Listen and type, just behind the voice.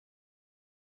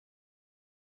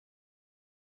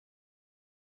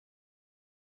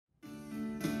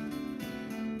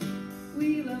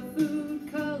we love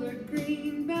food, colored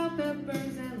green, bell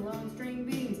peppers and long string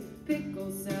beans,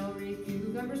 pickles, celery,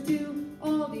 cucumbers too.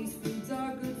 All these foods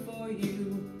are good for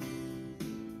you.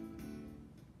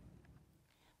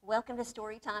 Welcome to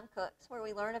Storytime Cooks, where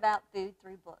we learn about food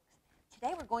through books.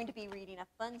 Today we're going to be reading a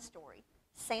fun story,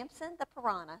 Samson the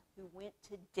Piranha Who Went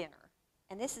to Dinner.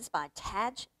 And this is by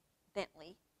Taj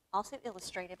Bentley, also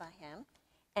illustrated by him.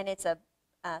 And it's a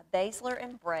Basler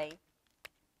and Bray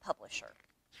publisher.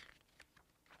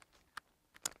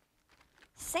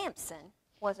 Samson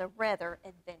was a rather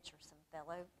adventuresome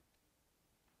fellow.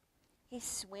 He's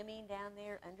swimming down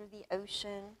there under the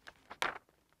ocean.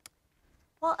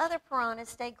 While other piranhas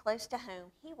stayed close to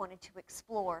home, he wanted to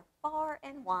explore far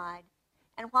and wide.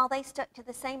 And while they stuck to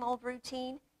the same old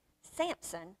routine,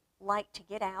 Samson liked to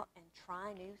get out and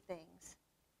try new things.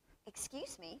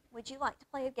 "Excuse me, would you like to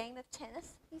play a game of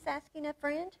tennis?" he's asking a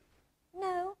friend.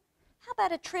 "No." "How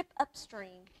about a trip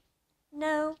upstream?"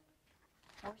 "No."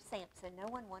 Poor Samson, no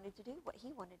one wanted to do what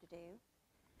he wanted to do.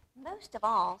 Most of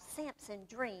all, Samson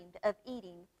dreamed of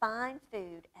eating fine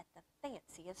food at the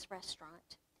fanciest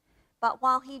restaurant. But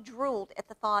while he drooled at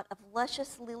the thought of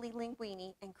luscious lily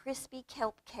linguine and crispy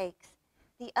kelp cakes,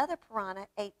 the other piranha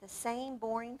ate the same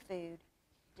boring food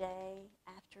day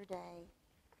after day.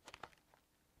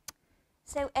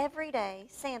 So every day,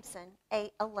 Samson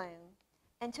ate alone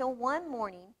until one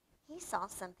morning he saw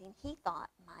something he thought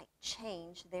might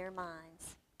change their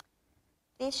minds.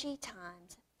 "Fishy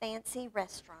Times fancy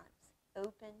restaurants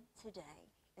open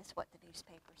today," is what the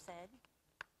newspaper said.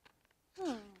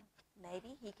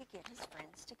 Maybe he could get his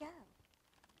friends to go.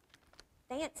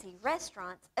 "Fancy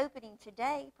restaurants opening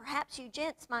today. Perhaps you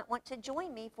gents might want to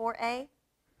join me for a—"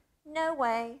 "No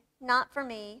way, not for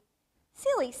me."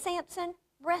 "Silly Samson,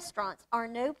 restaurants are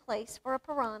no place for a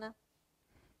piranha."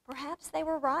 Perhaps they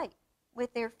were right.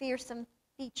 With their fearsome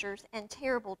features and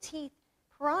terrible teeth,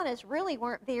 piranhas really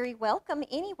weren't very welcome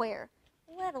anywhere,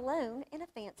 let alone in a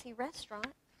fancy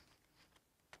restaurant.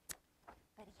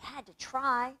 But he had to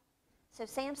try. So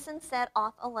Samson set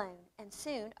off alone and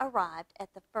soon arrived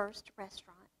at the first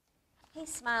restaurant. He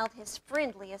smiled his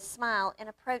friendliest smile and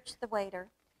approached the waiter.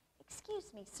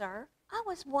 "Excuse me, sir, I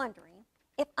was wondering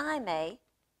if I may—"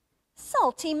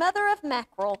 "Salty mother of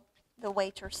mackerel," the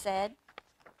waiter said.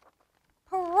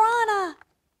 "Piranha!"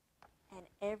 And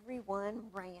everyone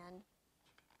ran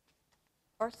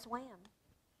or swam.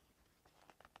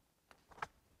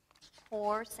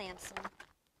 Poor Samson.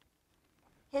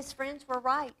 His friends were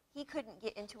right. He couldn't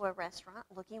get into a restaurant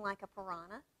looking like a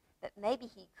piranha, but maybe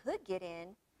he could get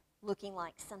in looking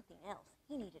like something else.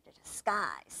 He needed a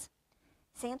disguise.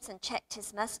 Samson checked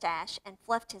his mustache and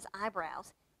fluffed his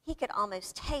eyebrows. He could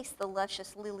almost taste the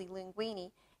luscious lily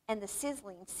linguine and the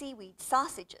sizzling seaweed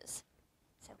sausages.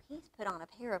 So he's put on a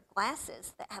pair of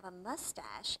glasses that have a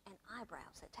mustache and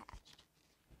eyebrows attached.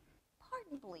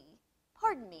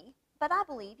 Pardon me, but I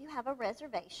believe you have a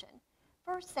reservation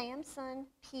for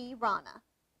Samson P. Rana."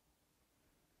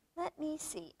 "Let me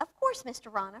see. Of course,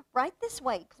 Mr. Rana. Right this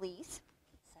way, please."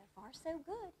 So far, so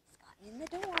good. He's gotten in the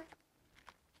door.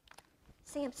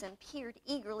 Samson peered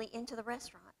eagerly into the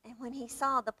restaurant, and when he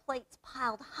saw the plates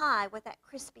piled high with that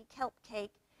crispy kelp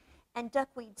cake and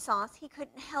duckweed sauce, he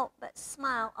couldn't help but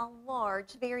smile a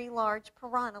large, very large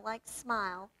piranha-like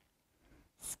smile.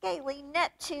 "Scaly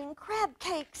Neptune crab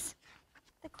cakes,"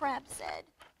 the crab said.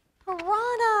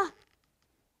 "Piranha!"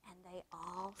 And they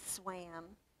all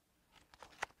swam.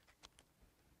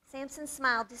 Samson's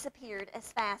smile disappeared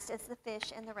as fast as the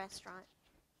fish in the restaurant.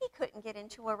 He couldn't get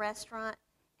into a restaurant,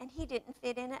 and he didn't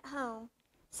fit in at home.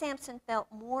 Samson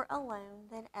felt more alone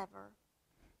than ever.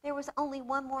 There was only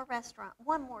one more restaurant,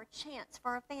 one more chance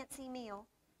for a fancy meal.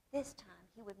 This time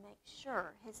he would make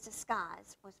sure his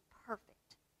disguise was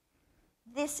perfect.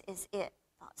 "This is it,"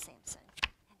 thought Samson,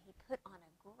 and he put on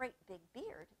a great big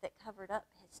beard that covered up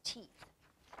his teeth.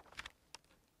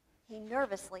 He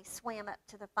nervously swam up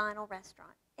to the final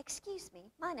restaurant. "Excuse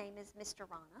me, my name is Mr.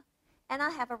 Rana, and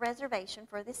I have a reservation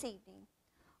for this evening."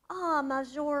 "Ah,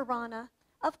 Major Rana,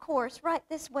 of course, right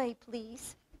this way,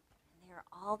 please." And there are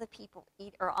all the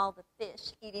all the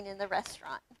fish eating in the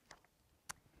restaurant.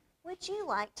 "Would you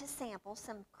like to sample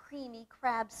some creamy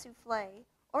crab souffle,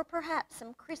 or perhaps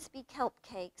some crispy kelp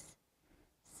cakes?"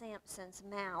 Samson's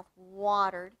mouth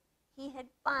watered. He had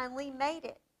finally made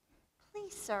it.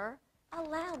 "Please, sir,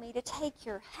 allow me to take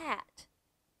your hat."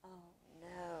 Oh,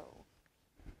 no.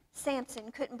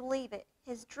 Samson couldn't believe it.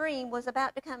 His dream was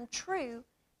about to come true,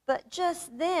 but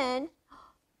just then,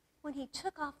 when he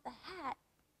took off the hat,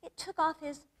 it took off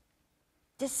his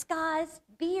disguised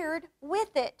beard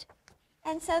with it.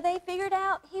 And so they figured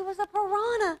out he was a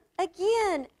piranha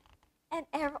again. and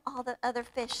all the other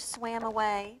fish swam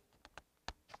away.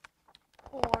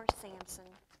 Poor Samson.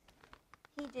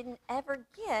 He didn't ever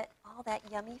get all that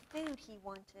yummy food he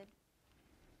wanted.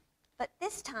 But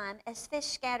this time, as fish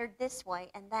scattered this way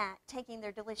and that, taking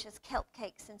their delicious kelp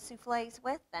cakes and souffles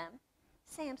with them,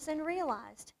 Samson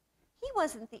realized he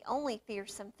wasn't the only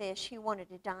fearsome fish who wanted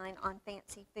to dine on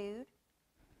fancy food.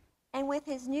 And with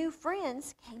his new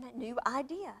friends came a new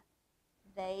idea.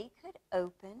 They could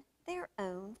open their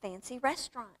own fancy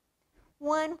restaurant,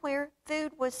 one where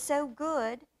food was so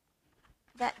good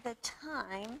that this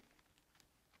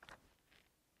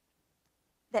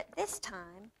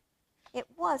time it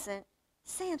wasn't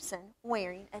Samson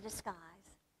wearing a disguise.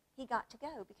 He got to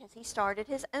go because he started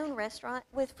his own restaurant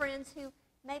with friends who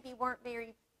maybe weren't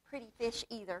very pretty fish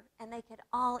either, and they could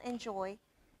all enjoy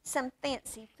some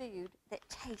fancy food that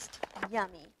tastes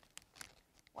yummy.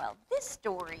 Well, this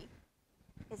story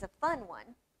is a fun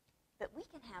one, but we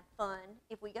can have fun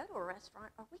if we go to a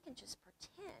restaurant, or we can just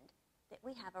pretend that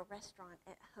we have a restaurant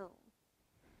at home.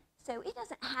 So it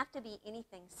doesn't have to be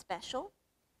anything special.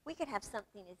 We could have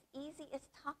something as easy as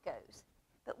tacos.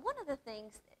 But one of the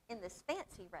things in this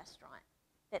fancy restaurant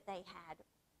that they had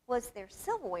was their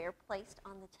silverware placed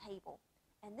on the table.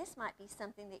 And this might be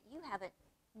something that you haven't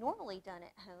normally done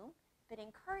at home, but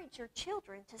encourage your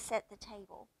children to set the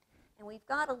table. And we've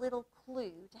got a little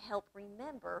clue to help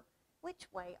remember which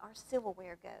way our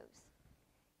silverware goes.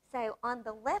 So on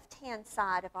the left-hand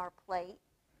side of our plate,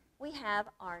 we have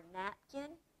our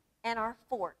napkin and our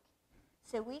fork.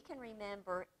 So we can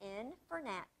remember N for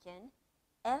napkin,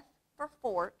 F for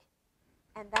fork,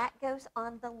 and that goes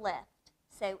on the left.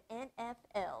 So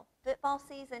NFL. Football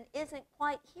season isn't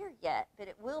quite here yet, but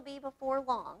it will be before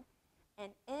long.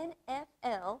 And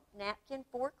NFL, napkin,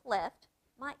 fork, left,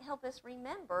 might help us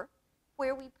remember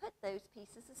where we put those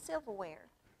pieces of silverware.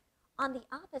 On the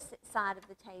opposite side of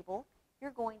the table,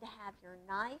 you're going to have your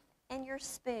knife and your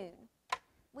spoon.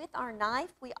 With our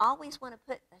knife, we always want to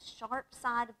put the sharp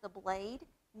side of the blade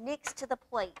next to the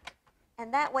plate.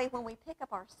 And that way, when we pick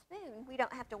up our spoon, we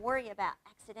don't have to worry about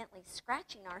accidentally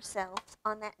scratching ourselves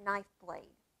on that knife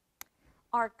blade.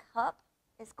 Our cup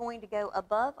is going to go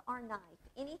above our knife.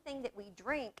 Anything that we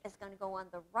drink is going to go on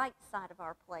the right side of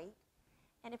our plate.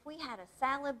 And if we had a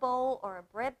salad bowl or a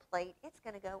bread plate, it's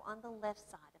going to go on the left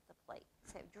side of the plate.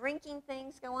 So drinking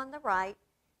things go on the right.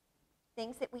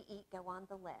 Things that we eat go on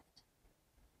the left.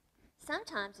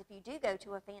 Sometimes if you do go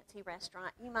to a fancy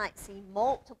restaurant, you might see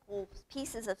multiple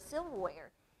pieces of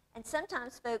silverware. And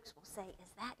sometimes folks will say, is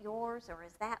that yours or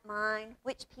is that mine?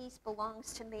 Which piece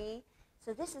belongs to me?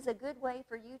 So this is a good way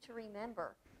for you to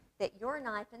remember that your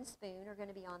knife and spoon are going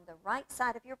to be on the right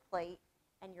side of your plate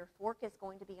and your fork is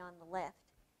going to be on the left.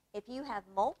 If you have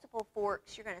multiple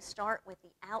forks, you're going to start with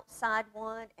the outside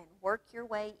one and work your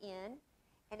way in.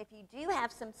 And if you do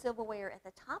have some silverware at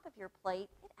the top of your plate,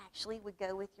 it actually would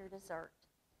go with your dessert.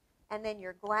 And then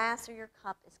your glass or your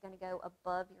cup is going to go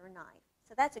above your knife.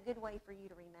 So that's a good way for you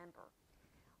to remember.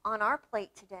 On our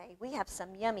plate today, we have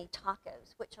some yummy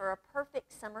tacos, which are a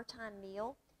perfect summertime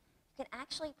meal. You can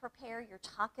actually prepare your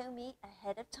taco meat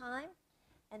ahead of time.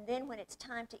 And then when it's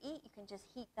time to eat, you can just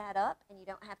heat that up and you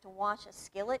don't have to wash a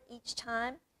skillet each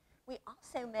time. We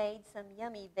also made some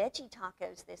yummy veggie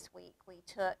tacos this week. We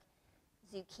took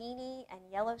zucchini and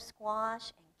yellow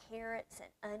squash and carrots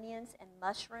and onions and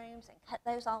mushrooms and cut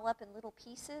those all up in little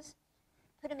pieces.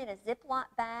 Put them in a Ziploc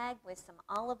bag with some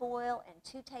olive oil and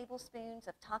 2 tablespoons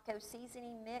of taco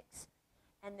seasoning mix,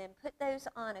 and then put those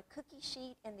on a cookie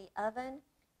sheet in the oven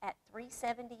at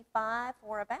 375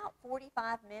 for about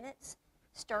 45 minutes,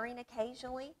 stirring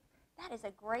occasionally. That is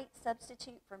a great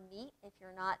substitute for meat if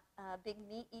you're not a big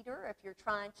meat eater, if you're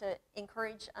trying to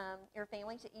encourage your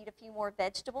family to eat a few more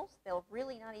vegetables. They'll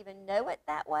really not even know it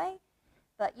that way.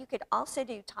 But you could also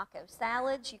do taco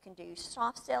salads. You can do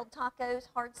soft-shelled tacos,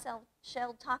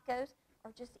 hard-shelled tacos,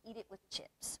 or just eat it with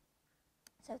chips.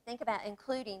 So think about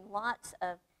including lots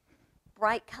of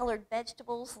bright-colored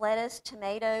vegetables, lettuce,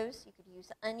 tomatoes. You could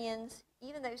use onions,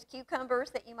 even those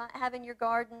cucumbers that you might have in your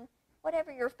garden,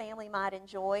 whatever your family might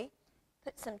enjoy.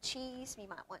 Put some cheese. You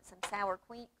might want some sour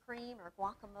cream or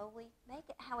guacamole. Make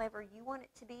it however you want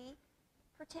it to be.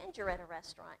 Pretend you're at a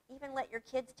restaurant. Even let your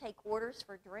kids take orders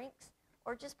for drinks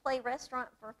or just play restaurant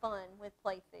for fun with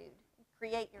play food.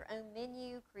 Create your own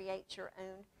menu, create your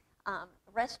own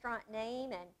restaurant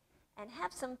name, and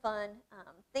have some fun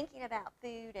thinking about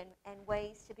food and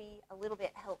ways to be a little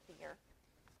bit healthier.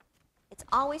 It's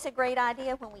always a great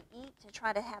idea when we eat to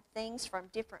try to have things from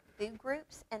different food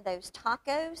groups. And those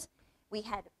tacos, we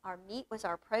had our meat was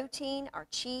our protein, our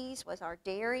cheese was our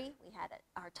dairy, we had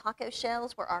our taco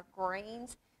shells were our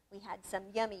grains, we had some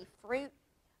yummy fruit,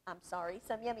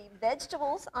 some yummy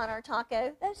vegetables on our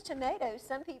taco. Those tomatoes,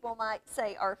 some people might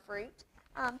say are fruit,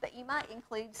 but you might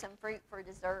include some fruit for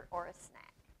dessert or a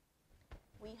snack.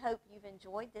 We hope you've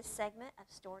enjoyed this segment of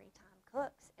Storytime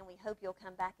Cooks, and we hope you'll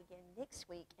come back again next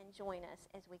week and join us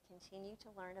as we continue to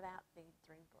learn about food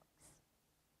through books.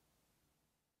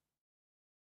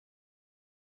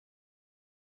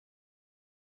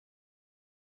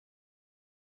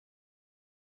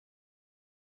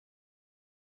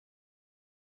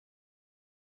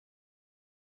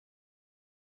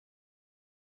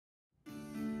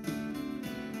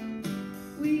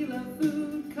 We love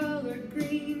food colored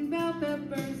green, bell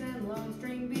peppers and long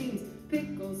string beans,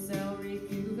 pickles, celery,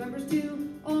 cucumbers too.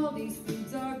 All these foods